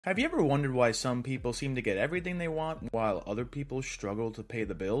Have you ever wondered why some people seem to get everything they want while other people struggle to pay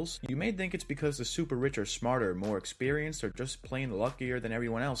the bills? You may think it's because the super rich are smarter, more experienced, or just plain luckier than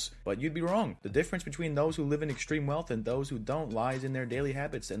everyone else, but you'd be wrong. The difference between those who live in extreme wealth and those who don't lies in their daily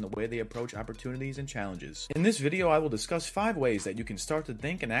habits and the way they approach opportunities and challenges. In this video, I will discuss 5 ways that you can start to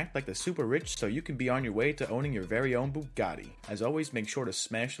think and act like the super rich so you can be on your way to owning your very own Bugatti. As always, make sure to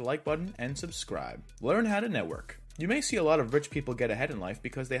smash the like button and subscribe. Learn how to network. You may see a lot of rich people get ahead in life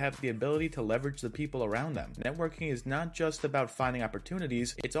because they have the ability to leverage the people around them. Networking is not just about finding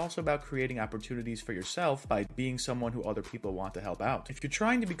opportunities, it's also about creating opportunities for yourself by being someone who other people want to help out. If you're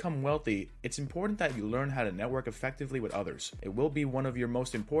trying to become wealthy, it's important that you learn how to network effectively with others. It will be one of your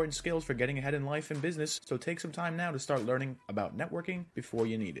most important skills for getting ahead in life and business, so take some time now to start learning about networking before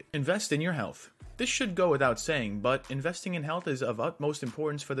you need it. Invest in your health. This should go without saying, but investing in health is of utmost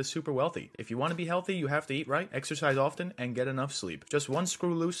importance for the super wealthy. If you want to be healthy, you have to eat right, exercise often, and get enough sleep. Just one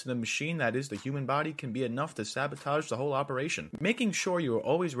screw loose in the machine that is the human body can be enough to sabotage the whole operation. Making sure you are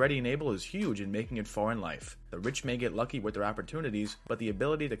always ready and able is huge in making it far in life. The rich may get lucky with their opportunities, but the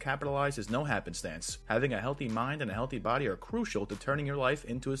ability to capitalize is no happenstance. Having a healthy mind and a healthy body are crucial to turning your life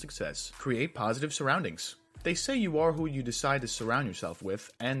into a success. Create positive surroundings. They say you are who you decide to surround yourself with,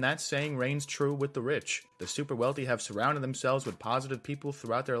 and that saying reigns true with the rich. The super wealthy have surrounded themselves with positive people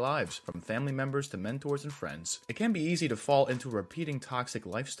throughout their lives, from family members to mentors and friends. It can be easy to fall into a repeating toxic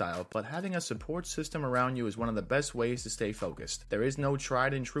lifestyle, but having a support system around you is one of the best ways to stay focused. There is no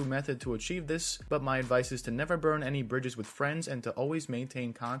tried and true method to achieve this, but my advice is to never burn any bridges with friends and to always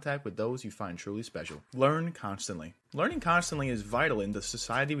maintain contact with those you find truly special. Learn constantly. Learning constantly is vital in the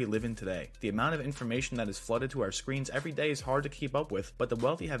society we live in today. The amount of information that is flooded to our screens every day is hard to keep up with, but the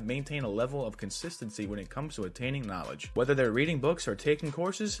wealthy have maintained a level of consistency when it comes to attaining knowledge. Whether they're reading books or taking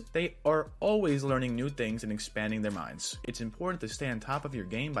courses, they are always learning new things and expanding their minds. It's important to stay on top of your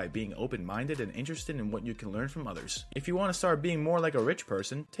game by being open-minded and interested in what you can learn from others. If you want to start being more like a rich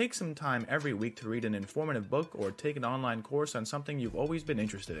person, take some time every week to read an informative book or take an online course on something you've always been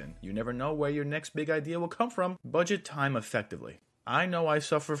interested in. You never know where your next big idea will come from. Budget time effectively. I know I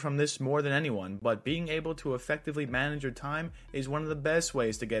suffer from this more than anyone, but being able to effectively manage your time is one of the best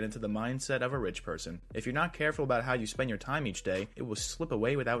ways to get into the mindset of a rich person. If you're not careful about how you spend your time each day, it will slip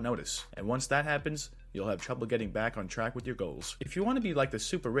away without notice. And once that happens, you'll have trouble getting back on track with your goals. If you want to be like the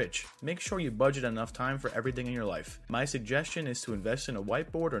super rich, make sure you budget enough time for everything in your life. My suggestion is to invest in a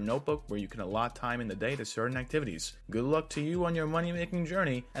whiteboard or notebook where you can allot time in the day to certain activities. Good luck to you on your money-making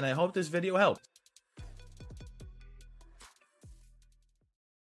journey, and I hope this video helped.